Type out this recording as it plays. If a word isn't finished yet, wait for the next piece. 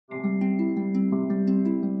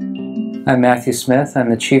I'm Matthew Smith.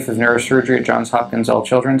 I'm the Chief of Neurosurgery at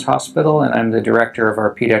JohnsHopkinsAllChildren'sHospital, and I'm the Director of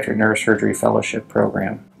our Pediatric Neurosurgery Fellowship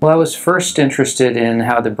Program. Well, I was first interested in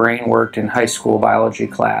how the brain worked in high school biology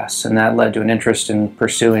class, and that led to an interest in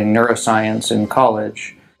pursuing neuroscience in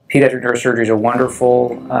college. Pediatric neurosurgery is a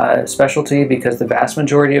wonderful specialty because the vast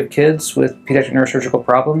majority of kids with pediatric neurosurgical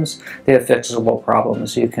problems, they have fixable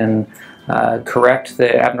problems. You can correct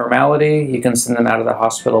the abnormality, you can send them out of the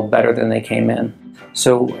hospital better than they came in.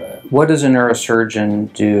 So what does a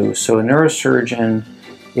neurosurgeon do? So a neurosurgeon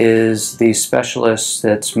is the specialist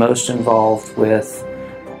that's most involved with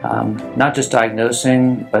not just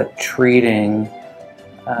diagnosing, but treating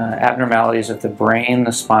abnormalities of the brain,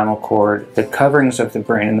 the spinal cord, the coverings of the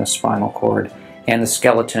brain and the spinal cord, and the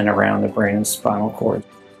skeleton around the brain and spinal cord.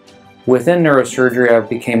 Within neurosurgery, I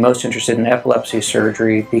became most interested in epilepsy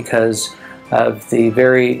surgery because of the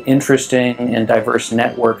very interesting and diverse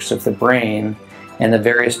networks of the brain and the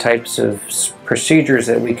various types of procedures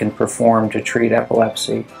that we can perform to treat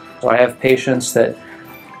epilepsy. So I have patients that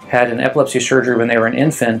had an epilepsy surgery when they were an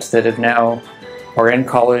infant that have now are in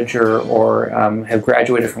college or have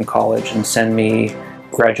graduated from college and send me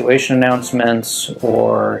graduation announcements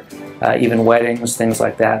or even weddings, things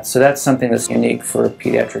like that. So that's something that's unique for a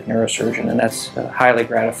pediatric neurosurgeon, and that's highly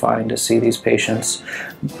gratifying to see these patients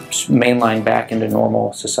mainline back into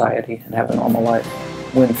normal society and have a normal life.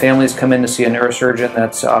 When families come in to see a neurosurgeon,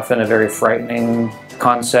 that's often a very frightening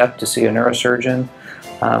concept to see a neurosurgeon.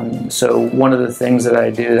 So one of the things that I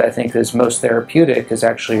do that I think is most therapeutic is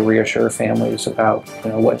actually reassure families about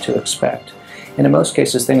what to expect. And in most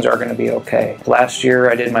cases, things are going to be okay. Last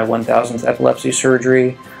year, I did my 1,000th epilepsy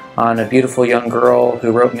surgery on a beautiful young girl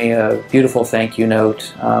who wrote me a beautiful thank you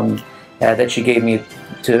note that she gave me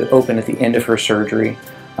to open at the end of her surgery.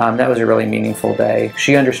 That was a really meaningful day.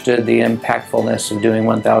 She understood the impactfulness of doing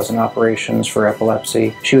 1,000 operations for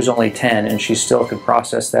epilepsy. She was only 10 and she still could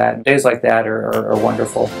process that. Days like that are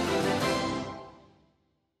wonderful.